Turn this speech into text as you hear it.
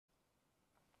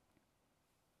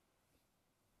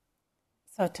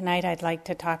So tonight I'd like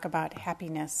to talk about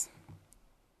happiness.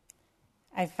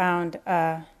 I found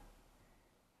a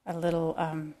little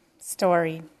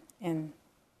story in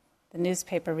the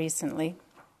newspaper recently.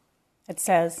 It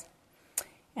says,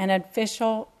 an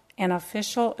official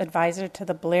advisor to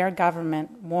the Blair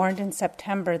government warned in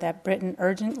September that Britain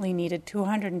urgently needed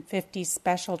 250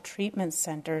 special treatment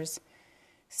centers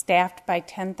staffed by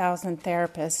 10,000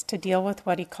 therapists to deal with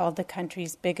what he called the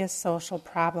country's biggest social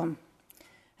problem,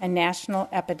 a national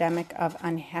epidemic of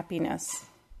unhappiness.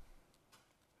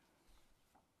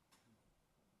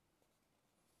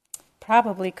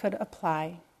 Probably could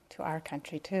apply to our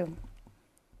country too.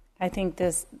 I think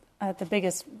this the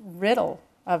biggest riddle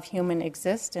of human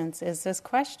existence is this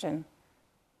question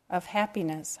of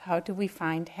happiness. How do we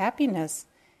find happiness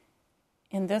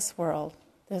in this world,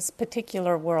 this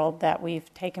particular world that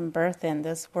we've taken birth in,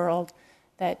 this world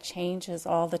that changes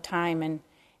all the time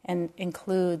and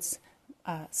includes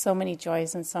so many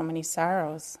joys and so many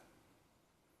sorrows?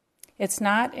 It's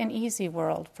not an easy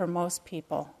world for most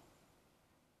people.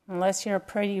 Unless you're a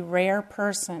pretty rare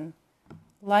person,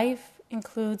 life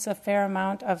includes a fair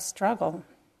amount of struggle.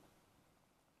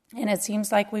 And it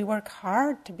seems like we work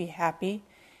hard to be happy,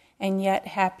 and yet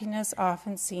happiness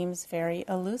often seems very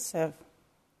elusive.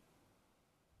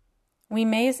 We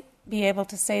may be able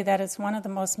to say that it's one of the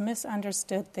most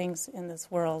misunderstood things in this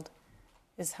world,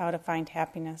 is how to find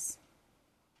happiness.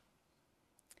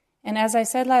 And as I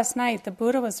said last night, the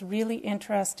Buddha was really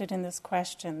interested in this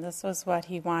question. This was what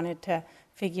he wanted to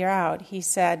figure out. He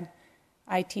said,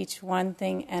 I teach one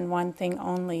thing and one thing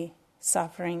only,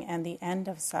 suffering and the end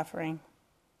of suffering.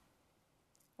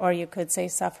 Or you could say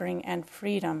suffering and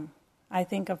freedom. I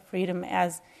think of freedom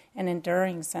as an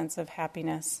enduring sense of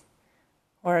happiness,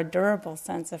 or a durable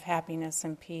sense of happiness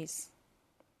and peace.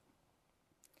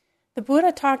 The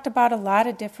Buddha talked about a lot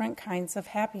of different kinds of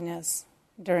happiness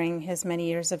during his many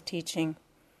years of teaching.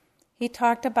 He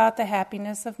talked about the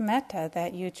happiness of metta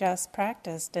that you just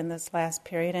practiced in this last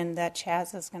period and that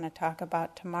Chaz is going to talk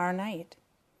about tomorrow night.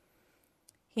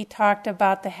 He talked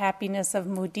about the happiness of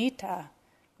mudita,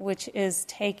 which is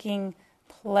taking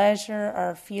pleasure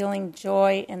or feeling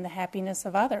joy in the happiness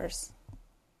of others.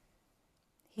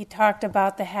 He talked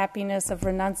about the happiness of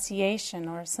renunciation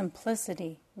or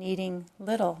simplicity, needing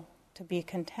little to be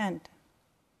content.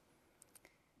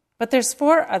 But there's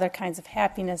 4 other kinds of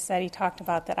happiness that he talked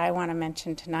about that I want to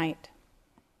mention tonight.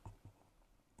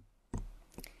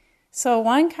 So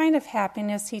one kind of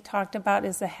happiness he talked about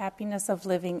is the happiness of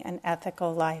living an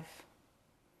ethical life.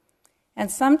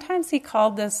 And sometimes he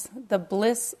called this the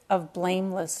bliss of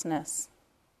blamelessness.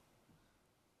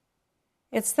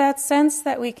 It's that sense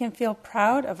that we can feel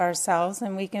proud of ourselves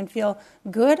and we can feel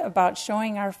good about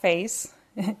showing our face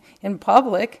in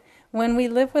public when we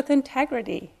live with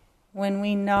integrity, when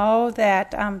we know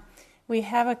that we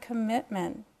have a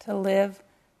commitment to live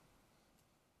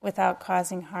without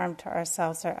causing harm to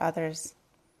ourselves or others.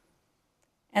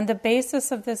 And the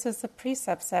basis of this is the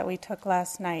precepts that we took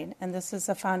last night, and this is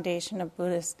the foundation of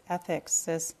Buddhist ethics,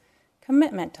 this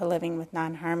commitment to living with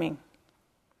non-harming.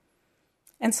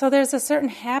 And so there's a certain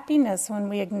happiness when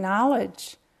we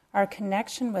acknowledge our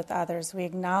connection with others, we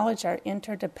acknowledge our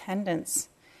interdependence,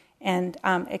 and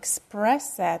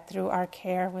express that through our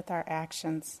care with our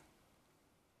actions.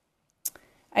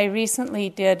 I recently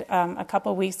did, a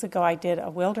couple weeks ago, I did a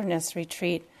wilderness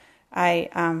retreat. I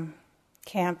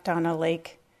camped on a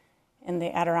lake in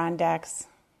the Adirondacks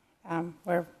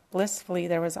where blissfully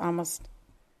there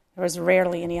was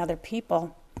rarely any other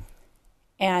people.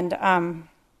 And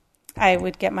I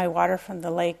would get my water from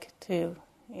the lake to,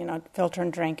 filter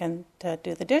and drink and to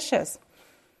do the dishes.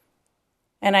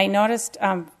 And I noticed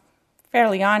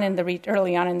early on in the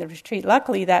retreat,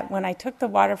 luckily, that when I took the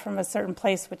water from a certain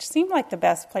place, which seemed like the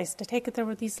best place to take it, there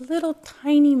were these little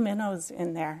tiny minnows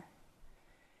in there.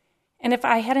 And if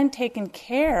I hadn't taken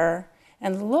care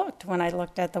and looked when I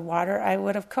looked at the water, I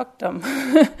would have cooked them,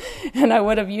 and I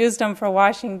would have used them for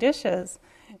washing dishes.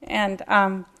 And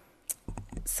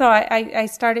so I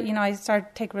started to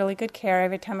take really good care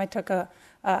every time I took a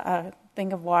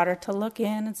thing of water to look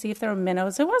in and see if there were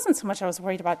minnows. It wasn't so much I was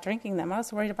worried about drinking them. I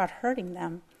was worried about hurting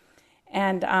them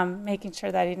and making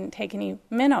sure that I didn't take any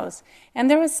minnows. And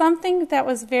there was something that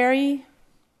was very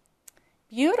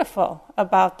beautiful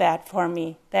about that for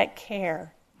me, that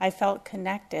care. I felt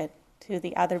connected to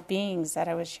the other beings that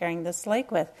I was sharing this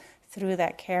lake with through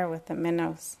that care with the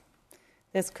minnows.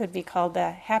 This could be called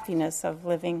the happiness of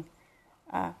living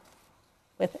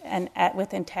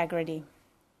with integrity.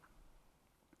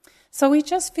 So we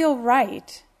just feel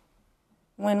right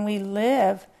when we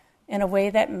live in a way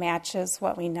that matches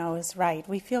what we know is right.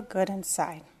 We feel good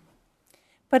inside.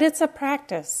 But it's a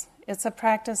practice. It's a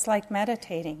practice like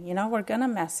meditating. We're going to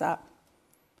mess up.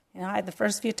 The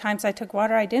first few times I took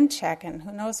water, I didn't check, and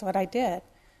who knows what I did.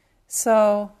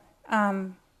 So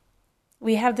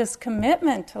we have this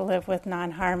commitment to live with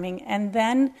non-harming, and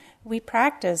then we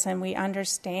practice and we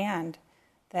understand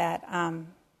that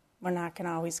we're not going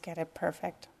to always get it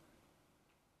perfect.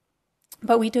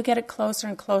 But we do get it closer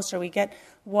and closer. We get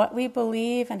what we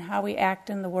believe and how we act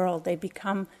in the world. They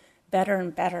become better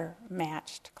and better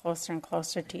matched, closer and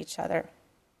closer to each other.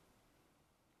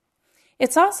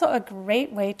 It's also a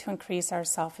great way to increase our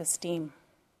self-esteem.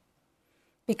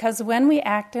 Because when we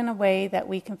act in a way that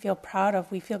we can feel proud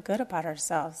of, we feel good about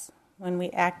ourselves. When we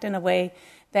act in a way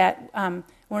that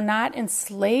we're not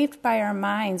enslaved by our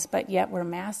minds, but yet we're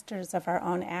masters of our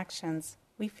own actions,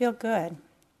 we feel good.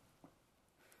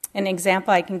 An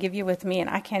example I can give you with me, and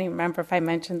I can't even remember if I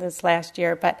mentioned this last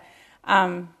year, but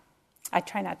I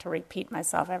try not to repeat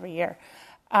myself every year.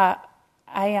 A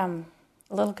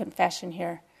little confession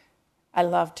here. I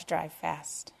love to drive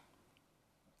fast.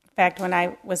 In fact, when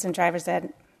I was in driver's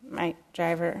ed, my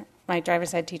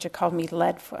driver's ed teacher called me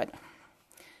Leadfoot.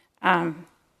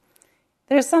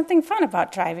 There's something fun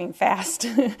about driving fast.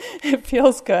 It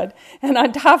feels good. And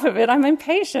on top of it, I'm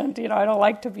impatient. I don't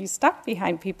like to be stuck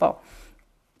behind people.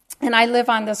 And I live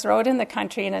on this road in the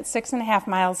country, and it's 6.5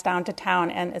 miles down to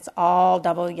town, and it's all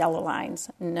double yellow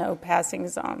lines, no passing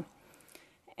zone.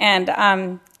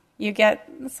 And you get,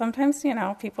 sometimes,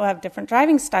 people have different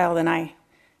driving style than I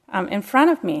in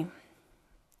front of me.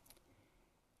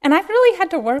 And I've really had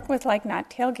to work with,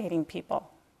 not tailgating people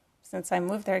since I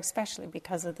moved there, especially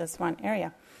because of this one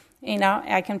area.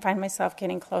 I can find myself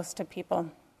getting close to people.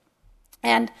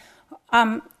 And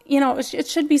it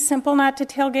should be simple not to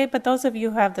tailgate, but those of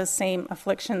you who have the same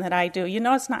affliction that I do,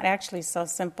 it's not actually so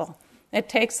simple. It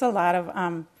takes a lot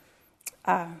of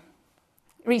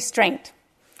restraint.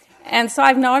 And so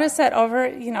I've noticed that over,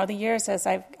 the years as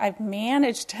I've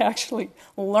managed to actually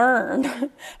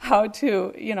learn how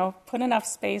to, put enough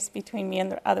space between me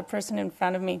and the other person in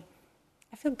front of me,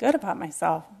 I feel good about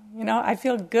myself. I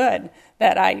feel good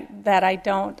that I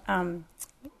don't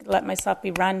let myself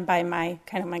be run by my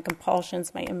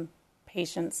compulsions, my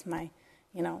impatience, my,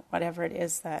 whatever it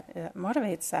is that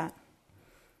motivates that.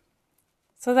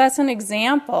 So that's an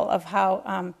example of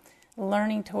how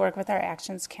learning to work with our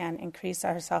actions can increase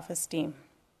our self-esteem.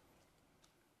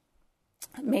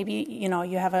 Maybe,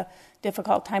 you have a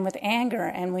difficult time with anger,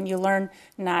 and when you learn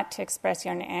not to express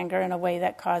your anger in a way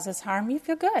that causes harm, you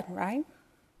feel good, right?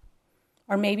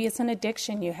 Or maybe it's an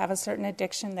addiction. You have a certain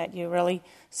addiction that you really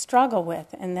struggle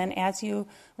with, and then as you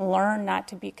learn not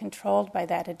to be controlled by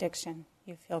that addiction,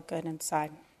 you feel good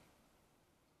inside.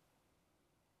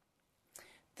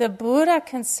 The Buddha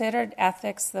considered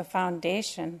ethics the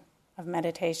foundation of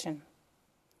meditation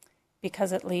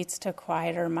because it leads to a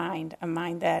quieter mind, a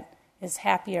mind that is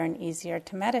happier and easier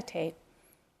to meditate.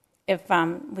 If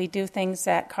we do things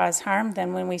that cause harm,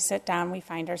 then when we sit down, we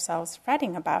find ourselves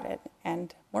fretting about it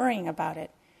and worrying about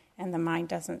it, and the mind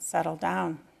doesn't settle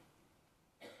down.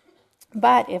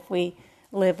 But if we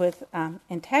live with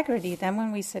integrity, then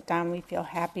when we sit down, we feel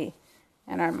happy,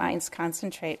 and our minds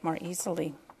concentrate more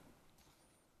easily.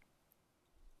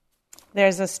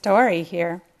 There's a story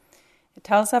here. It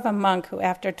tells of a monk who,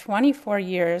 after 24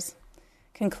 years,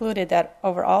 concluded that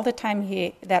over all that time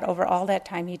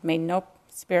he'd made no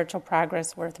spiritual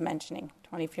progress worth mentioning.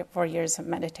 24 years of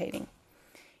meditating.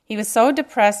 He was so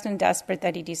depressed and desperate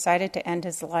that he decided to end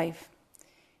his life.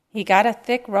 He got a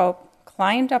thick rope,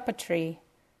 climbed up a tree,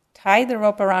 tied the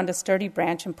rope around a sturdy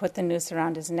branch, and put the noose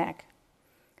around his neck.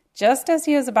 Just as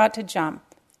he was about to jump,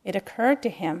 it occurred to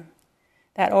him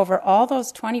that over all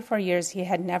those 24 years he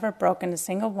had never broken a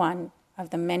single one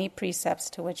of the many precepts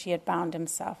to which he had bound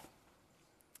himself.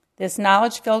 This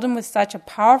knowledge filled him with such a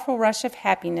powerful rush of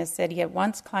happiness that he at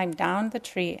once climbed down the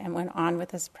tree and went on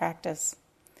with his practice.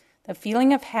 The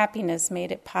feeling of happiness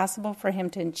made it possible for him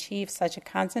to achieve such a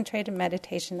concentrated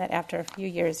meditation that after a few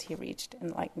years he reached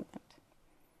enlightenment.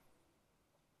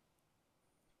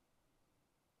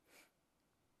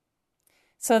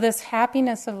 So this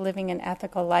happiness of living an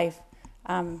ethical life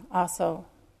also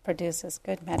produces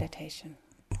good meditation.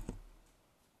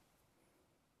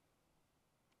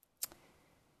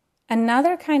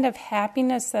 Another kind of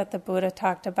happiness that the Buddha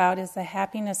talked about is the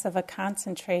happiness of a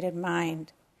concentrated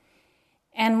mind.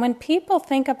 And when people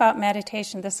think about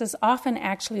meditation, this is often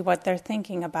actually what they're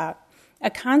thinking about. A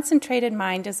concentrated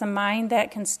mind is a mind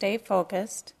that can stay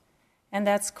focused, and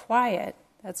that's quiet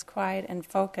and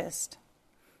focused.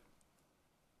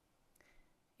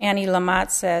 Annie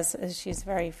Lamott says, she's a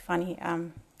very funny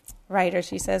writer,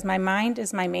 she says, "My mind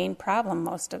is my main problem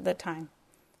most of the time."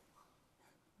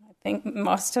 think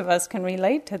most of us can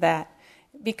relate to that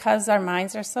because our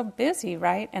minds are so busy,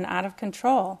 right, and out of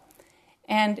control.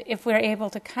 And if we're able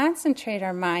to concentrate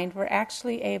our mind, we're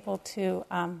actually able to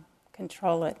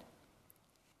control it.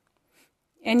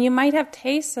 And you might have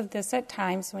tastes of this at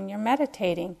times when you're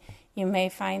meditating. You may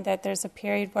find that there's a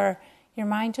period where your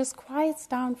mind just quiets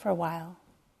down for a while.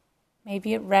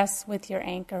 Maybe it rests with your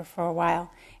anchor for a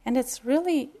while. And it's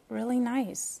really, really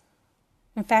nice.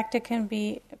 In fact, it can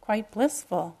be quite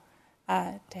blissful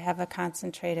to have a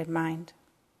concentrated mind.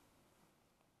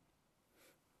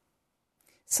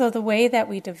 So the way that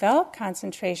we develop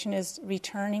concentration is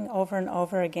returning over and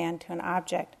over again to an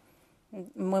object.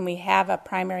 When we have a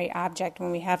primary object,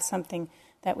 when we have something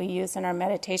that we use in our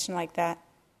meditation like that,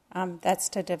 that's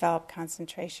to develop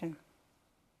concentration.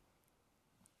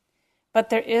 But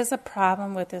there is a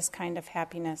problem with this kind of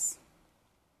happiness.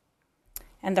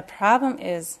 And the problem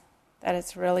is that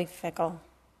it's really fickle.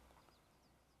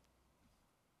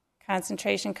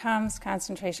 Concentration comes,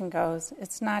 concentration goes.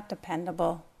 It's not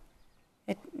dependable.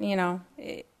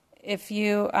 If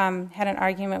you had an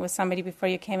argument with somebody before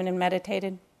you came in and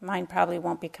meditated, mind probably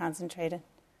won't be concentrated.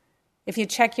 If you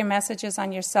check your messages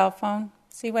on your cell phone,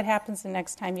 see what happens the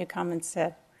next time you come and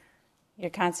sit. Your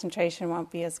concentration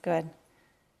won't be as good.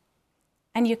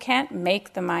 And you can't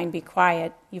make the mind be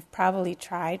quiet. You've probably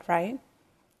tried, right?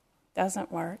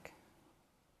 Doesn't work.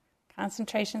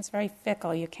 Concentration's very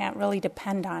fickle. You can't really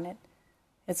depend on it.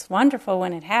 It's wonderful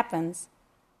when it happens,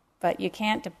 but you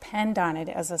can't depend on it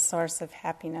as a source of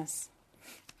happiness.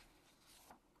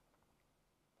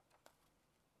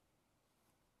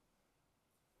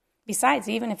 Besides,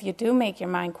 even if you do make your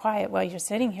mind quiet while you're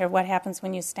sitting here, what happens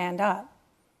when you stand up?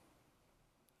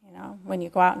 When you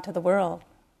go out into the world,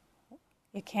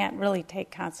 you can't really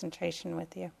take concentration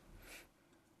with you.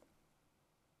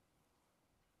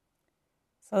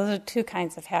 So those are two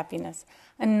kinds of happiness.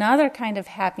 Another kind of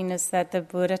happiness that the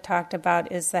Buddha talked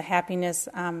about is the happiness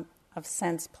of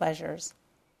sense pleasures.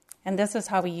 And this is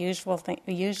how we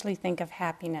usually think of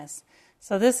happiness.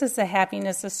 So this is the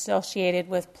happiness associated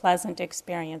with pleasant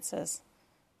experiences,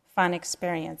 fun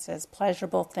experiences,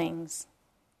 pleasurable things.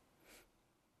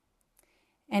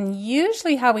 And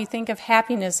usually how we think of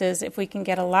happiness is if we can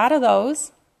get a lot of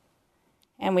those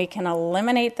and we can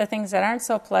eliminate the things that aren't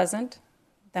so pleasant,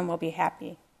 then we'll be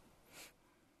happy.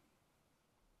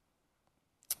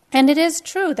 And it is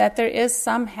true that there is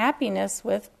some happiness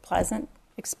with pleasant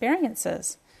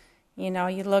experiences. You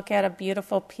look at a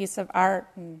beautiful piece of art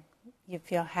and you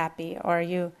feel happy, or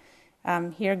you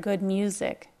hear good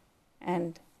music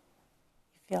and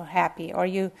you feel happy, or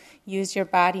you use your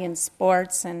body in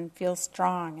sports and feel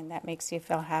strong and that makes you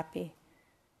feel happy.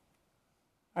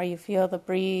 Or you feel the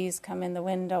breeze come in the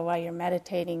window while you're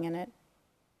meditating and it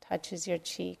touches your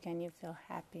cheek and you feel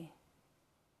happy.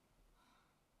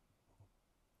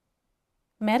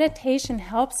 Meditation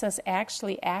helps us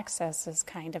actually access this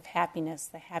kind of happiness,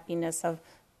 the happiness of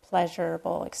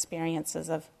pleasurable experiences,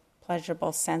 of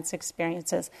pleasurable sense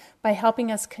experiences, by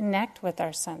helping us connect with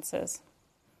our senses.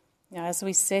 As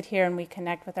we sit here and we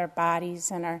connect with our bodies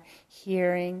and our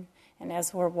hearing, and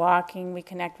as we're walking, we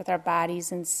connect with our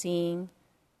bodies and seeing,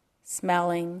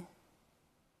 smelling.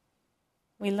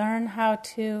 We learn how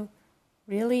to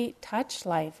really touch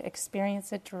life,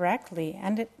 experience it directly,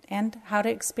 and how to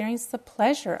experience the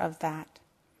pleasure of that.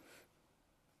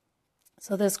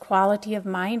 So this quality of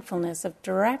mindfulness, of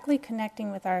directly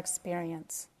connecting with our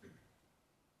experience.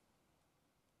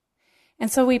 And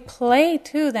so we play,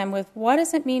 too, then, with what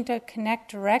does it mean to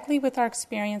connect directly with our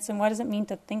experience and what does it mean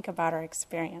to think about our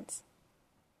experience?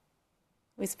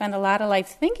 We spend a lot of life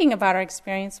thinking about our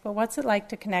experience, but what's it like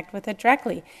to connect with it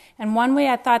directly? And one way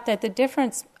I thought that the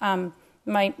difference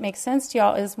might make sense to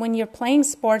y'all is when you're playing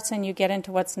sports and you get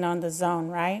into what's known the zone,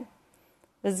 right?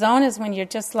 The zone is when you're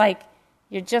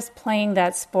just playing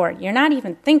that sport. You're not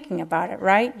even thinking about it,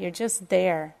 right? You're just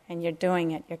there and you're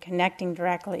doing it. You're connecting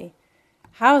directly.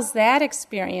 How's that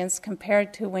experience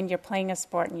compared to when you're playing a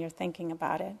sport and you're thinking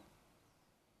about it?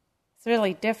 It's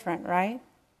really different, right?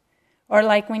 Or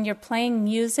like when you're playing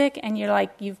music and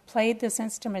you've played this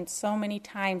instrument so many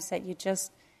times that you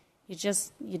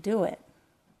do it.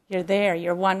 You're there,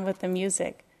 you're one with the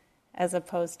music, as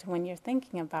opposed to when you're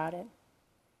thinking about it.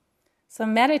 So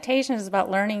meditation is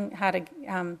about learning how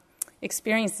to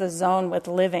experience the zone with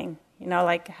living,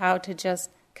 like how to just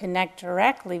connect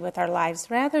directly with our lives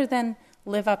rather than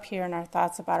live up here in our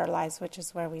thoughts about our lives, which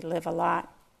is where we live a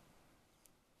lot.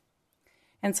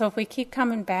 And so if we keep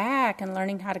coming back and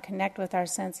learning how to connect with our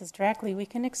senses directly, we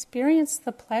can experience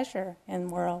the pleasure in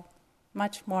the world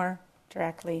much more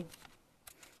directly.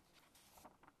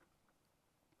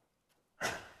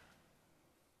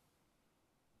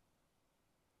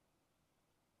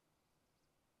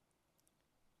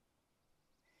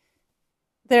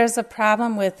 There's a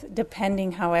problem with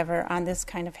depending, however, on this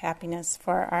kind of happiness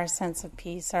for our sense of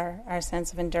peace, our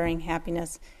sense of enduring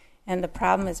happiness. And the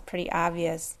problem is pretty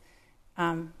obvious.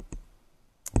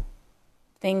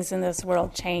 Things in this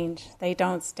world change. They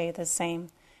don't stay the same.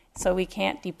 So we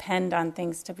can't depend on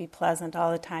things to be pleasant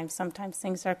all the time. Sometimes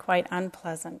things are quite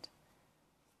unpleasant.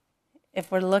 If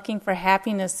we're looking for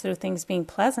happiness through things being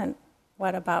pleasant,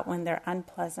 what about when they're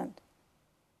unpleasant?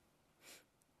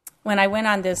 When I went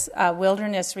on this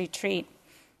wilderness retreat,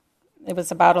 it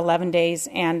was about 11 days,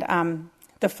 and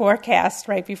the forecast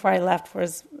right before I left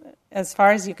was, as far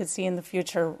as you could see in the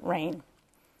future, rain.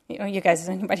 You guys,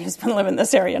 anybody who's been living in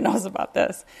this area knows about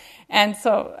this. And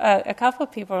so a couple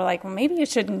of people were like, well, maybe you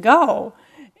shouldn't go.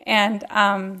 And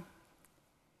I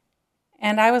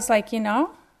was like,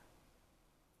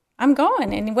 I'm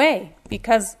going anyway,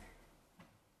 because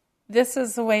this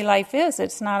is the way life is.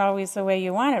 It's not always the way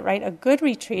you want it, right? A good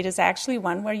retreat is actually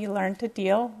one where you learn to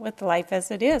deal with life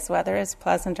as it is, whether it's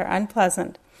pleasant or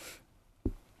unpleasant.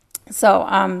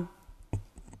 So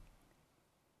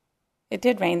it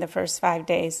did rain the first 5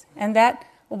 days, and that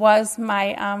was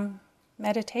my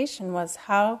meditation, was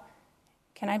how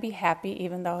can I be happy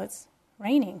even though it's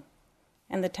raining?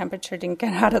 And the temperature didn't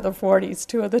get out of the 40s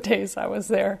 2 of the days I was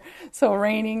there. So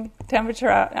raining, temperature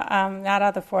not out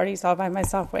of the 40s, all by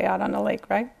myself way out on the lake,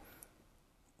 right?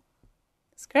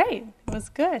 It's great. It was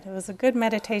good. It was a good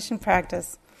meditation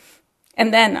practice.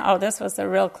 And then, this was the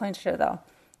real clincher, though.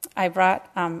 I brought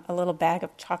a little bag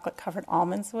of chocolate-covered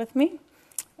almonds with me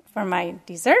for my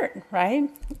dessert, right?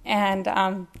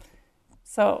 And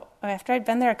so after I'd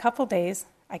been there a couple days,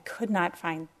 I could not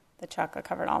find the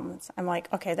chocolate-covered almonds. I'm like,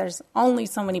 okay, there's only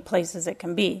so many places it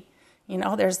can be.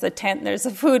 There's the tent, there's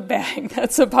a food bag,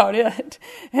 that's about it.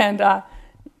 And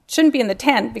shouldn't be in the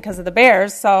tent because of the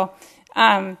bears, so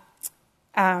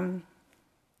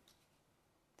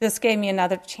this gave me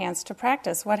another chance to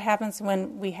practice. What happens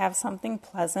when we have something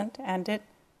pleasant and it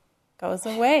goes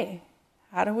away?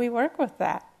 How do we work with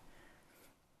that?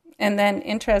 And then,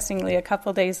 interestingly, a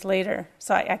couple days later,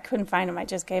 so I couldn't find them, I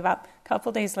just gave up. A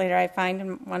couple days later, I find in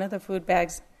one of the food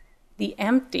bags the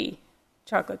empty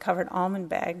chocolate-covered almond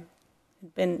bag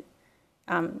had been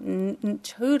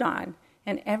chewed on,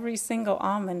 and every single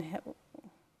almond,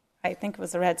 I think it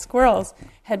was the red squirrels,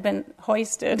 had been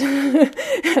hoisted,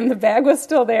 and the bag was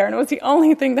still there, and it was the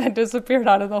only thing that disappeared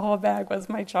out of the whole bag was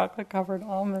my chocolate-covered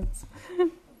almonds.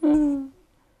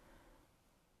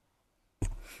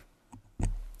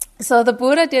 So the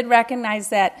Buddha did recognize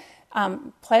that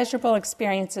pleasurable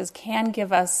experiences can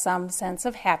give us some sense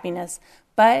of happiness,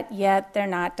 but yet they're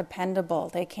not dependable.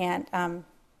 They can't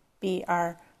be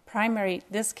our primary,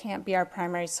 this can't be our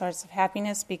primary source of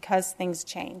happiness because things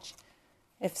change.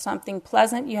 If something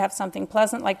pleasant, you have something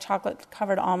pleasant like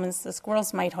chocolate-covered almonds, the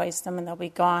squirrels might hoist them and they'll be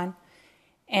gone.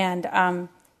 And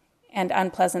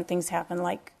unpleasant things happen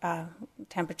like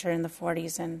temperature in the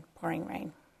 40s and pouring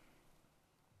rain.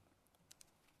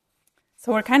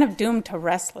 So we're kind of doomed to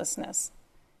restlessness.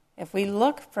 If we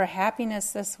look for happiness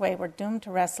this way, we're doomed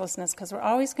to restlessness because we're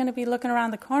always going to be looking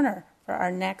around the corner for our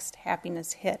next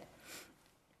happiness hit.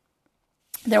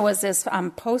 There was this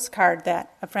postcard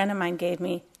that a friend of mine gave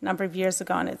me a number of years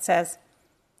ago, and it says,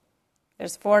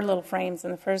 there's 4 little frames,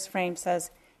 and the first frame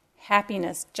says,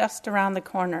 happiness just around the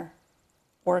corner,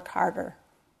 work harder.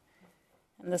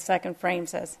 And the second frame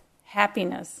says,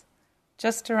 happiness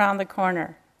just around the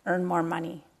corner, earn more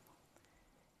money.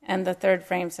 And the third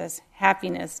frame says,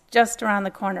 happiness just around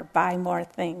the corner, buy more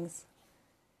things.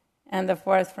 And the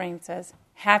fourth frame says,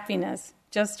 happiness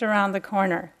just around the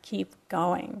corner, keep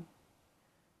going.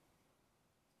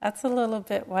 That's a little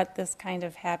bit what this kind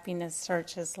of happiness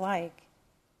search is like.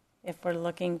 If we're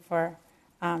looking for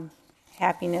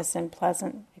happiness in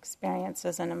pleasant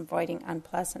experiences and avoiding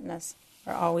unpleasantness,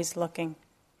 we're always looking.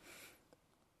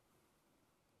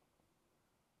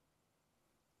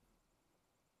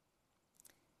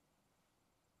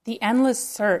 The endless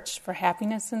search for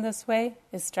happiness in this way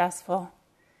is stressful.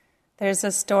 There's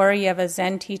a story of a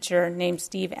Zen teacher named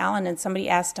Steve Allen, and somebody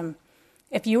asked him,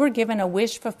 if you were given a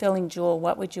wish-fulfilling jewel,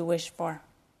 what would you wish for?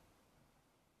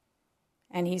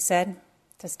 And he said,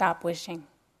 to stop wishing.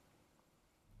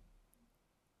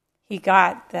 He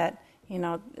got that,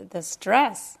 the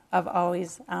stress of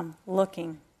always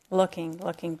looking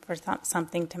for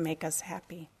something to make us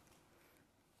happy.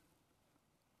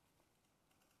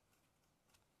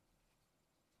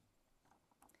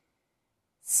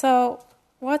 So,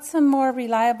 what's a more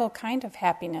reliable kind of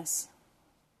happiness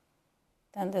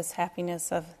than this happiness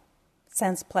of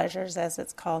sense pleasures, as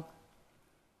it's called?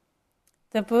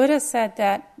 The Buddha said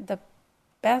that the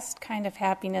best kind of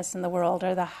happiness in the world,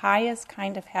 or the highest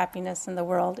kind of happiness in the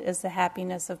world, is the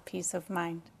happiness of peace of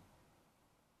mind.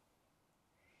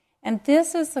 And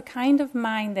this is the kind of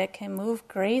mind that can move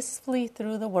gracefully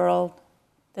through the world,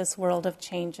 this world of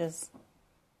changes.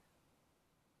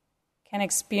 Can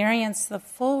experience the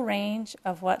full range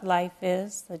of what life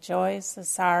is, the joys, the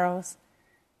sorrows,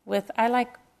 with, I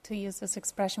like to use this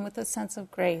expression, with a sense of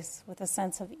grace, with a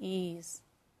sense of ease,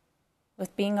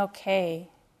 with being okay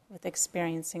with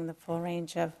experiencing the full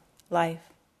range of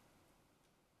life.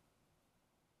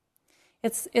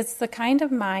 It's the kind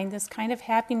of mind, this kind of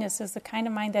happiness is the kind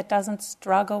of mind that doesn't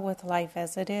struggle with life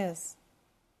as it is.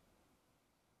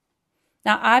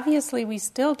 Now, obviously, we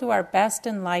still do our best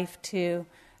in life to,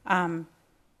 have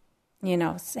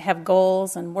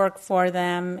goals and work for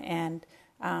them, and,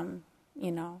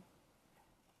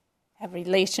 have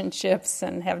relationships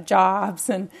and have jobs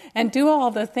and do all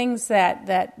the things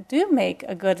that do make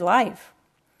a good life.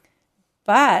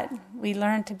 But we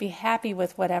learn to be happy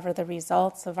with whatever the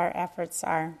results of our efforts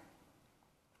are.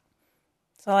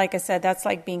 So like I said, that's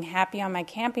like being happy on my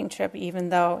camping trip, even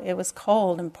though it was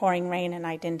cold and pouring rain and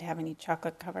I didn't have any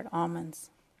chocolate-covered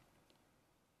almonds.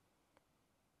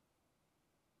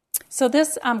 So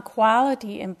this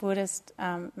quality in Buddhist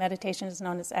meditation is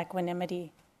known as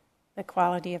equanimity, the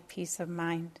quality of peace of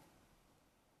mind.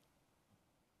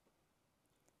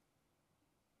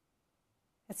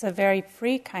 It's a very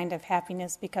free kind of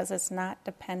happiness because it's not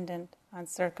dependent on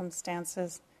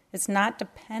circumstances. It's not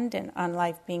dependent on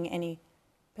life being any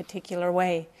particular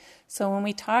way. So when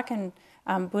we talk in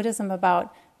Buddhism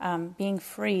about being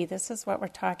free, this is what we're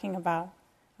talking about.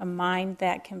 A mind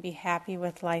that can be happy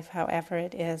with life however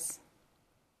it is.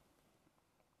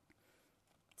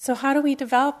 So how do we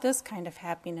develop this kind of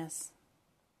happiness?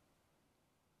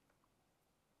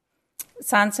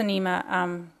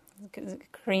 Sansanima,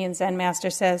 Korean Zen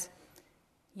master, says,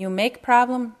 you make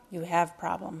problem, you have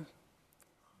problem.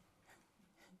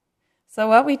 So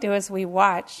what we do is we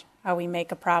watch how we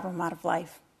make a problem out of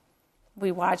life.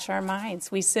 We watch our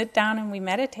minds. We sit down and we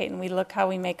meditate and we look how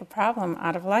we make a problem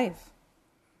out of life.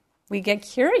 We get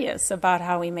curious about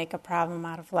how we make a problem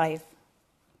out of life.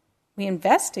 We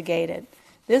investigate it.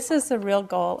 This is the real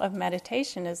goal of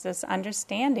meditation, is this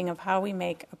understanding of how we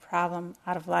make a problem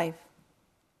out of life.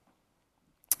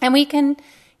 And we can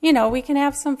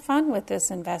have some fun with this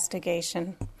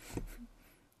investigation.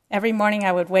 Every morning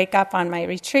I would wake up on my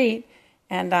retreat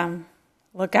and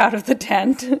look out of the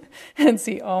tent and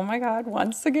see, oh my God,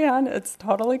 once again, it's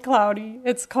totally cloudy,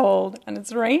 it's cold, and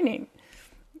it's raining.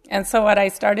 And so what I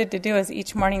started to do is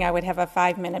each morning I would have a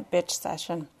 5-minute bitch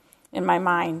session in my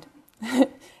mind.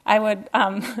 I would,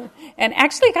 and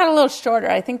actually it got a little shorter.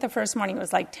 I think the first morning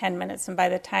was like 10 minutes, and by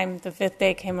the time the 5th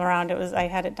day came around, I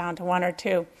had it down to 1 or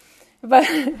 2. But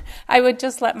I would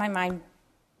just let my mind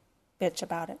bitch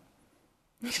about it.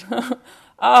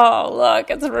 Oh, look,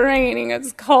 it's raining,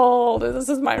 it's cold, this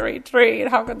is my retreat,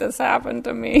 how could this happen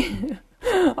to me?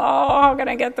 Oh, how can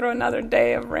I get through another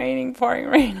day of pouring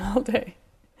rain all day?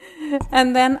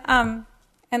 And then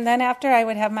after I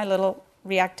would have my little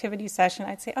reactivity session,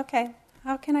 I'd say, okay,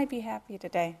 how can I be happy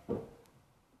today?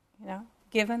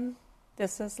 Given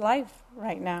this is life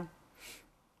right now.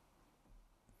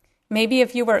 Maybe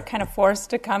if you were kind of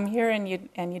forced to come here and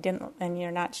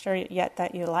you're not sure yet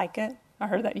that you like it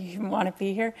or that you want to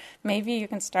be here, maybe you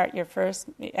can start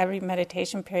every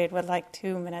meditation period with like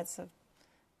 2 minutes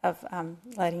of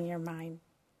letting your mind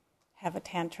have a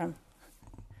tantrum.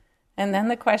 And then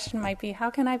the question might be, how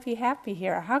can I be happy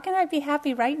here? How can I be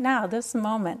happy right now, this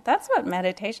moment? That's what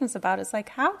meditation's about. It's like,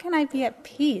 how can I be at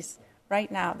peace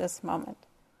right now, this moment?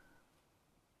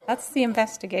 That's the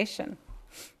investigation.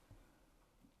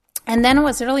 And then it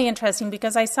was really interesting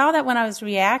because I saw that when I was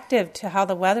reactive to how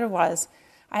the weather was,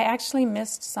 I actually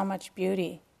missed so much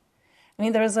beauty. I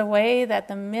mean, there was a way that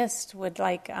the mist would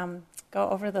go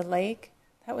over the lake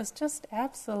that was just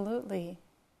absolutely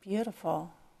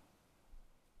beautiful.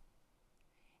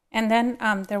 And then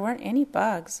there weren't any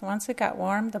bugs. Once it got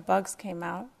warm, the bugs came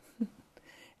out.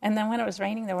 And then when it was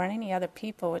raining, there weren't any other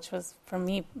people, which was, for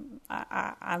me,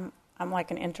 I'm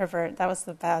like an introvert. That was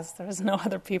the best. There was no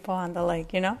other people on the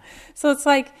lake, So it's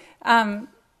like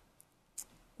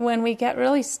when we get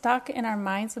really stuck in our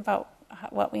minds about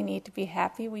what we need to be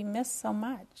happy, we miss so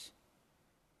much.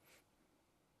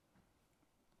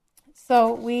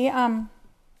 So we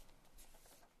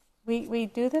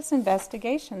do this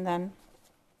investigation then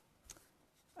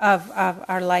of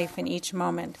our life in each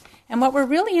moment. And what we're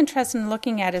really interested in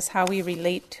looking at is how we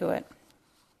relate to it.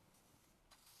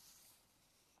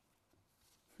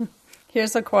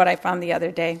 Here's a quote I found the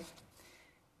other day.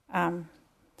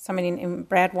 somebody named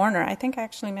Brad Warner. I think I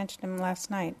actually mentioned him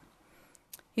last night.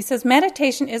 He says,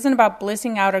 meditation isn't about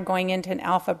blissing out or going into an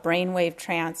alpha brainwave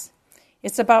trance.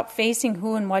 It's about facing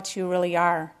who and what you really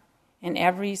are in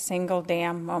every single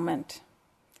damn moment.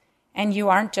 And you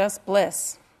aren't just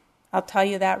bliss. I'll tell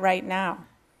you that right now.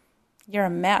 You're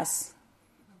a mess.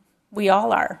 We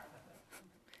all are.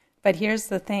 But here's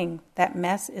the thing, that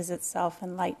mess is itself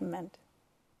enlightenment.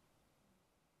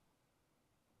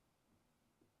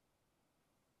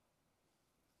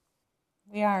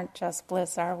 We aren't just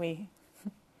bliss, are we?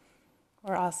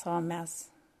 We're also a mess.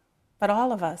 But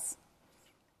all of us.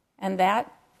 And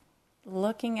that,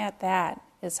 looking at that,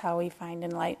 is how we find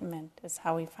enlightenment, is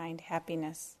how we find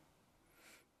happiness.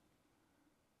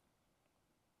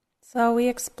 So we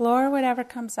explore whatever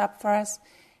comes up for us,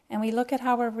 and we look at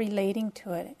how we're relating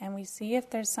to it, and we see if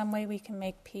there's some way we can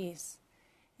make peace.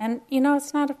 And,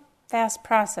 it's not a fast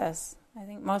process. I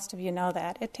think most of you know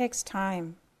that. It takes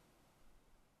time.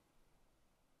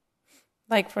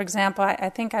 Like, for example, I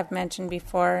think I've mentioned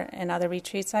before in other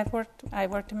retreats, I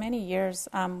worked many years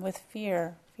with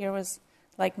fear. Fear was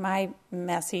like my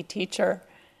messy teacher.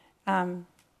 And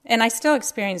I still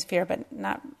experience fear, but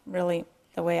not really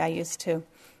the way I used to.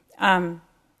 I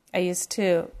used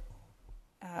to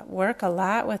work a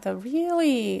lot with a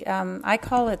really, I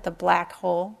call it the black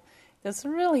hole, this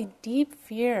really deep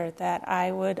fear that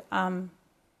I would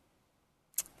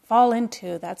fall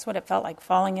into. That's what it felt like,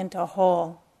 falling into a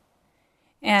hole.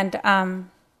 And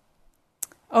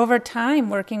over time,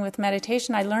 working with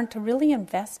meditation, I learned to really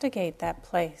investigate that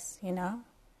place, And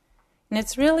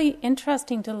it's really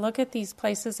interesting to look at these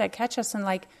places that catch us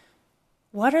and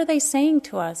what are they saying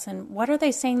to us? And what are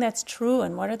they saying that's true?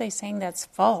 And what are they saying that's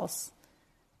false?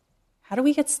 How do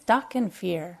we get stuck in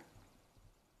fear?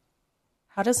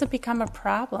 How does it become a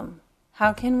problem?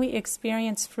 How can we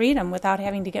experience freedom without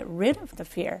having to get rid of the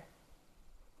fear?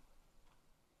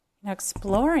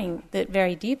 Exploring it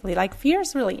very deeply. Fear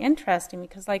is really interesting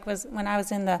because when I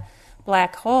was in the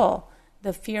black hole,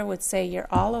 the fear would say, you're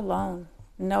all alone.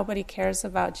 Nobody cares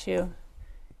about you.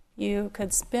 You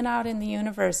could spin out in the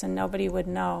universe and nobody would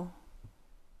know.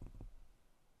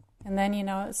 And then,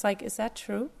 it's like, is that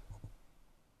true?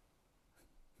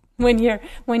 When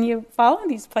you fall in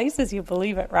these places, you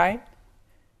believe it, right?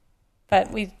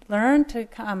 But we learn to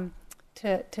come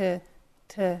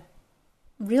to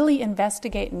really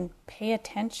investigate and pay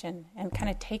attention and kind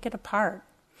of take it apart.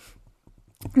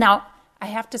 Now, I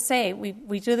have to say,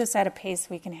 we do this at a pace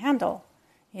we can handle.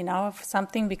 If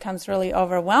something becomes really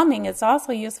overwhelming, it's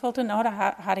also useful to know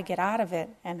how to get out of it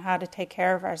and how to take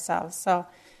care of ourselves. So,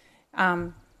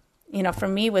 for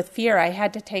me with fear, I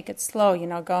had to take it slow,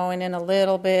 going in a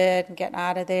little bit and getting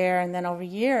out of there. And then over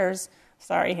years,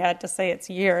 I had to say it's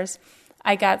years,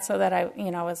 I got so that I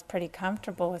was pretty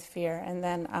comfortable with fear. And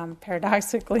then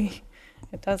paradoxically,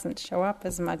 it doesn't show up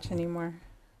as much anymore.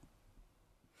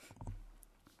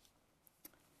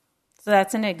 So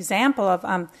that's an example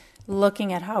of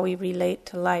looking at how we relate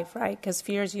to life, right? Because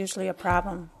fear is usually a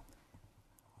problem.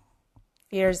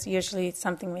 Fear is usually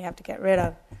something we have to get rid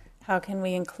of. How can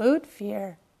we include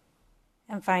fear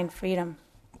and find freedom?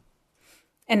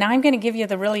 And now I'm going to give you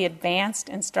the really advanced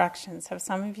instructions. Have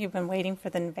some of you been waiting for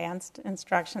the advanced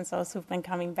instructions, those who've been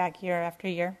coming back year after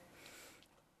year?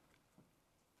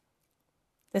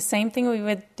 The same thing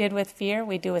we did with fear,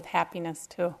 we do with happiness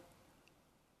too.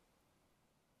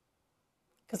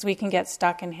 Because we can get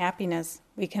stuck in happiness.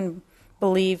 We can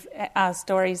believe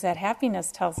stories that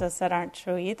happiness tells us that aren't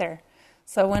true either.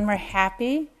 So when we're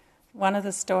happy, one of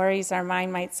the stories our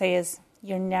mind might say is,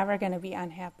 you're never going to be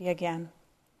unhappy again.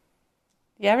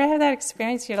 You ever have that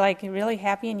experience? You're really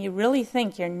happy and you really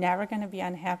think you're never going to be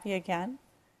unhappy again?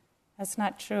 That's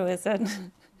not true, is it?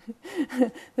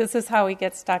 This is how we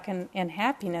get stuck in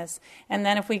happiness. And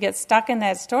then if we get stuck in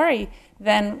that story,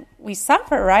 then we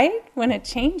suffer, right? When it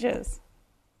changes.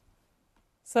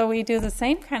 So we do the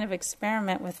same kind of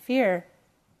experiment with fear.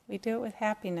 We do it with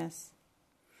happiness.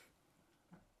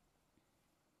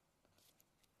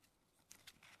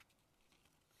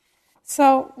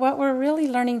 So what we're really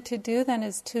learning to do then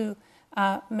is to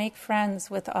make friends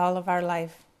with all of our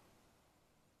life.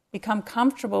 Become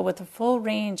comfortable with the full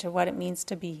range of what it means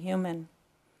to be human.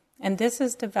 And this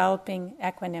is developing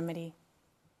equanimity.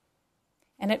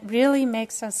 And it really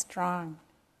makes us strong.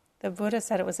 The Buddha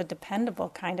said it was a dependable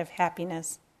kind of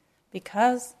happiness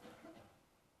because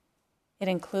it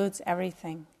includes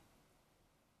everything.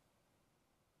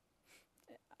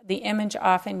 The image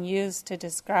often used to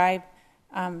describe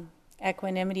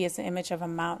equanimity is the image of a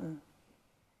mountain.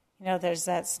 There's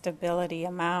that stability,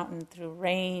 a mountain through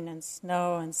rain and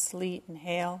snow and sleet and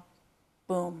hail.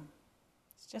 Boom.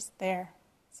 It's just there.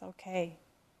 It's okay.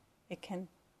 It can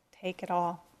take it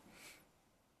all.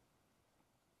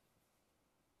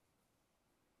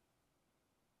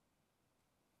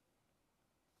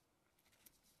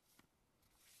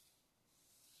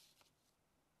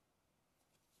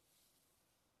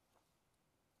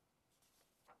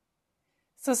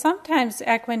 So sometimes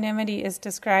equanimity is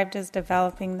described as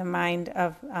developing the mind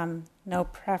of no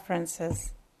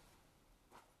preferences,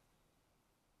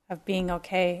 of being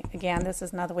okay. Again, this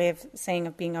is another way of saying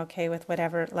of being okay with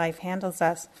whatever life hands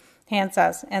us.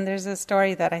 And there's a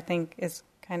story that I think is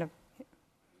kind of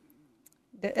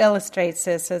illustrates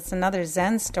this. It's another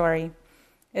Zen story.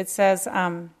 It says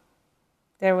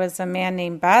there was a man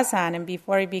named Bazan, and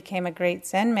before he became a great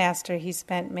Zen master, he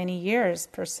spent many years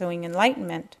pursuing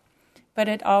enlightenment. But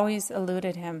it always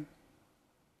eluded him.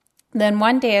 Then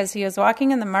one day, as he was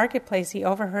walking in the marketplace, he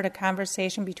overheard a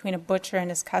conversation between a butcher and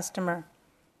his customer.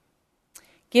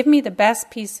 "Give me the best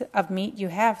piece of meat you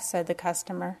have," said the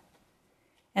customer.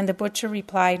 And the butcher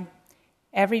replied,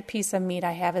 "Every piece of meat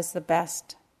I have is the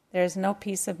best. There is no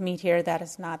piece of meat here that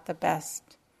is not the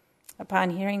best." Upon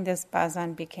hearing this,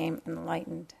 Bazan became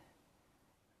enlightened.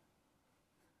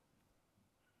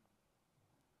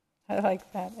 I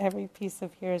like that. Every piece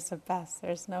of here is the best.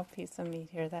 There's no piece of meat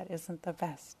here that isn't the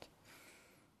best.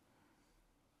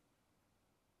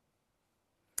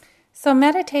 So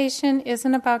meditation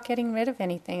isn't about getting rid of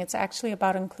anything. It's actually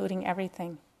about including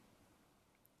everything.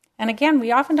 And again,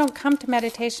 we often don't come to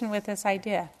meditation with this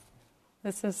idea.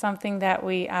 This is something that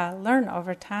we learn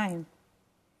over time.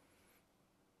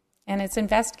 And it's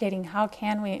investigating how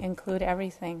can we include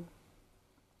everything.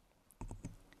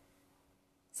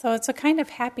 So it's a kind of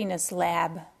happiness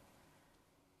lab.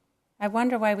 I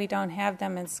wonder why we don't have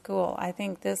them in school. I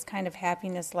think this kind of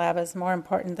happiness lab is more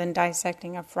important than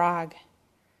dissecting a frog.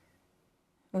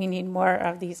 We need more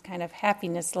of these kind of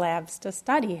happiness labs to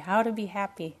study how to be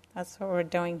happy. That's what we're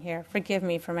doing here. Forgive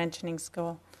me for mentioning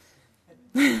school.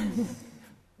 And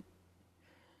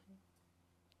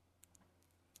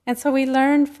so we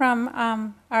learn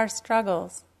from our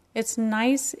struggles. It's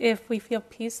nice if we feel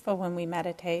peaceful when we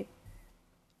meditate.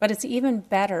 But it's even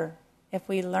better if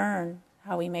we learn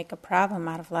how we make a problem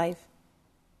out of life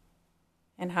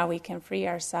and how we can free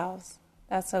ourselves.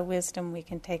 That's a wisdom we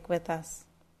can take with us.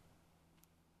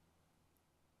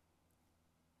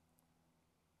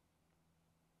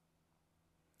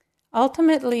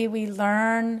 Ultimately, we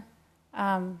learn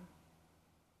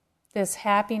this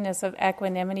happiness of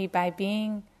equanimity by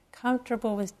being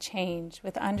comfortable with change,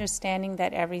 with understanding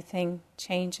that everything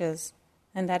changes.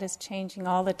 And that is changing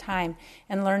all the time,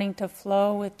 and learning to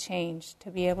flow with change,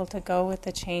 to be able to go with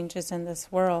the changes in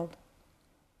this world.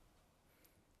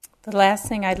 The last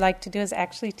thing I'd like to do is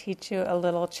actually teach you a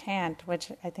little chant,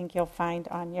 which I think you'll find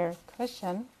on your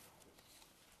cushion.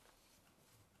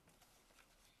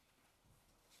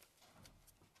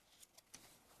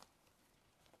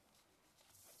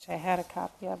 Which I had a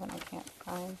copy of and I can't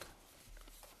find.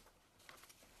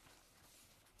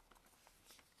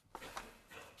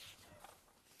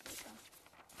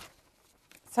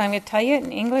 So I'm going to tell you it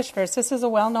in English first. This is a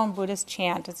well-known Buddhist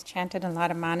chant. It's chanted in a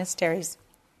lot of monasteries.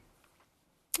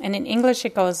 And in English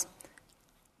it goes,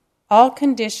 "All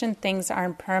conditioned things are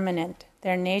impermanent.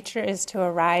 Their nature is to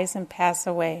arise and pass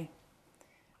away.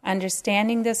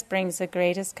 Understanding this brings the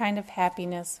greatest kind of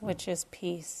happiness, which is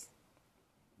peace."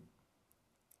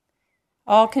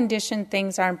 All conditioned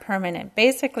things are impermanent.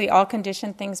 Basically, all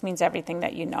conditioned things means everything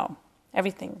that you know.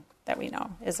 Everything that we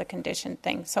know is a conditioned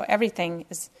thing. So everything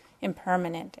is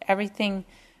impermanent. Everything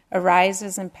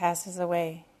arises and passes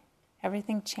away.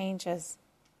 Everything changes.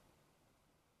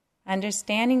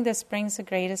 Understanding this brings the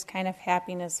greatest kind of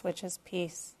happiness, which is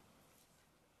peace.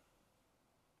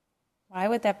 Why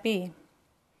would that be?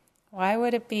 Why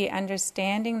would it be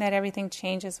understanding that everything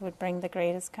changes would bring the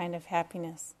greatest kind of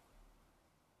happiness?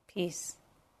 Peace.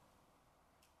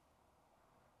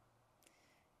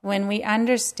 When we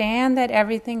understand that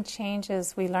everything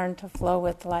changes, we learn to flow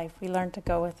with life. We learn to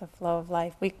go with the flow of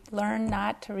life. We learn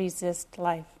not to resist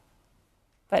life,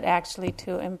 but actually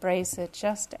to embrace it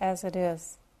just as it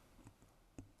is.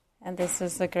 And this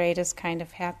is the greatest kind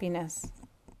of happiness.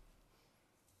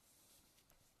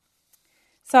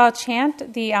 So I'll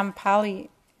chant the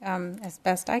Pali as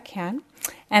best I can,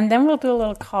 and then we'll do a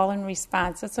little call and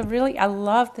response. I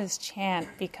love this chant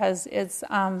because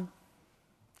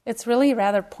it's really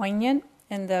rather poignant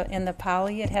in the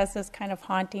Pali. It has this kind of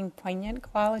haunting, poignant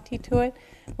quality to it,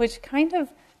 which kind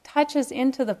of touches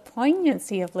into the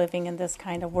poignancy of living in this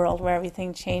kind of world where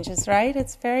everything changes, right?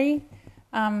 It's very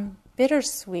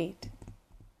bittersweet.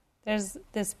 There's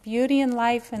this beauty in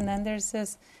life, and then there's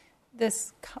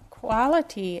this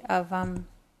quality of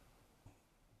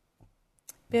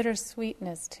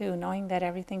bittersweetness too, knowing that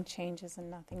everything changes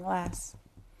and nothing lasts.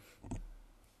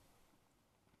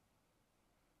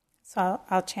 So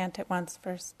I'll chant it once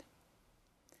first.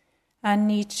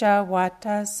 Anicca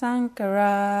vata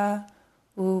sankara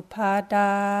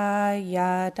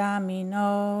upadaya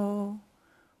damino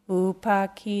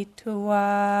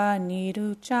upakitva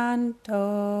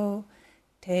niruchanto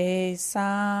te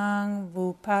sang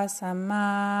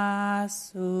vupasama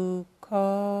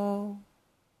sukho.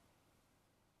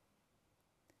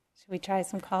 Should we try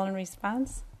some call and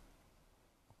response?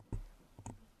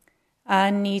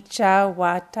 Anicca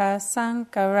vata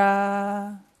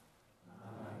sankara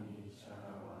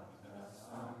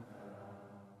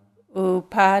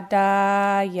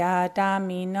upadaya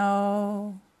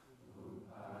damino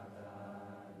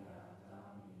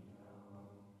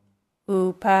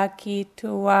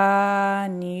upakitva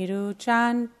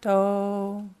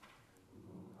niruchanto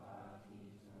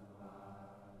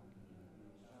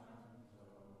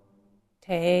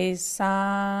te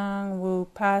sang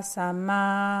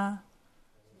vupasama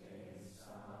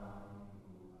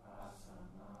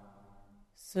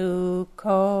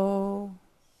sukho.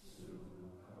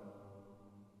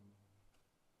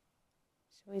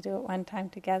 Should we do it one time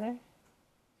together?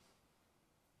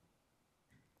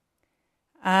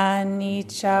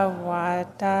 Anicca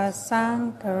vata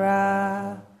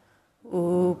sankara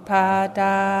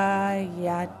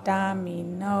upadaya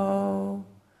damino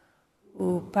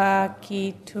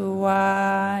upakitva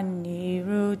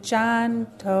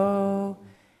niruchanto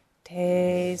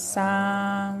te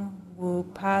sang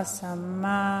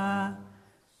vupasama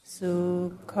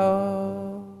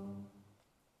sukho.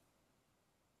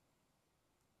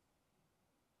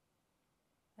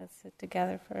 Let's sit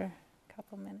together for a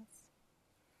couple minutes.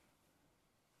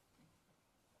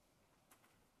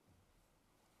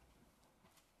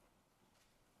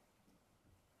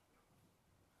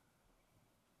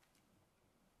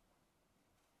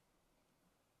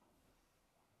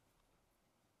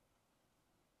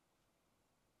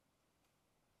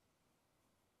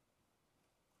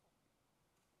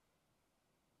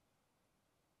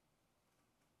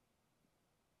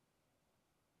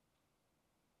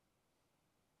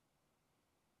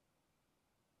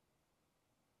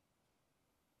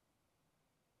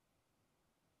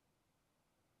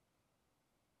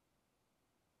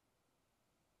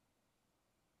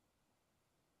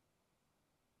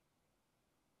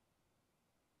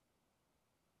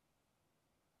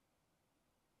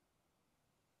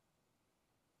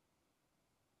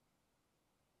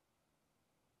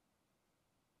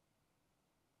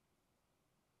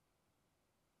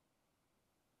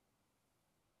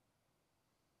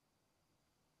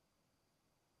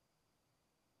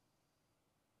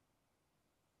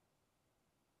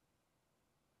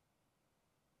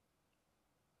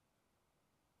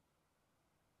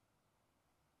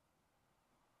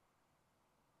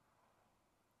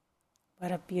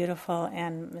 What a beautiful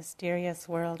and mysterious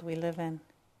world we live in.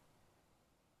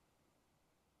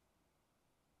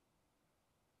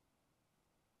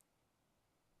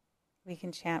 We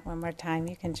can chant one more time.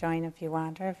 You can join if you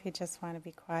want, or if you just want to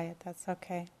be quiet, that's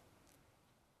okay.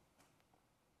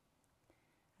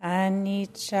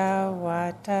 Anicca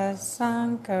vata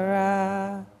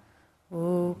sankara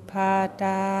upadaya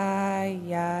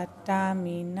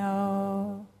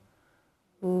damino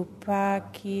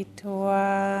upakitva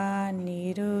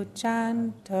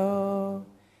niruchanto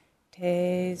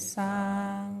te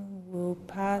sang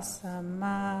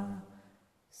vupasama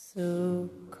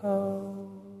sukho.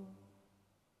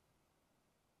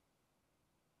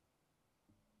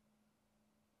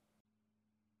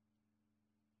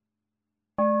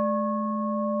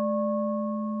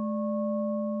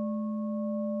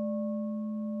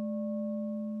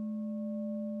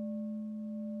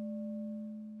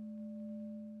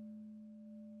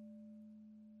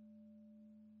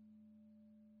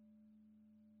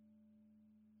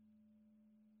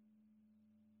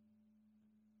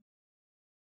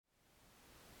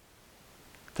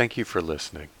 Thank you for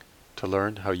listening. To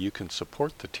learn how you can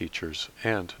support the teachers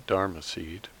and Dharma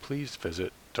Seed, please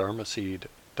visit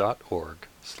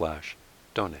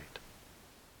dharmaseed.org/donate.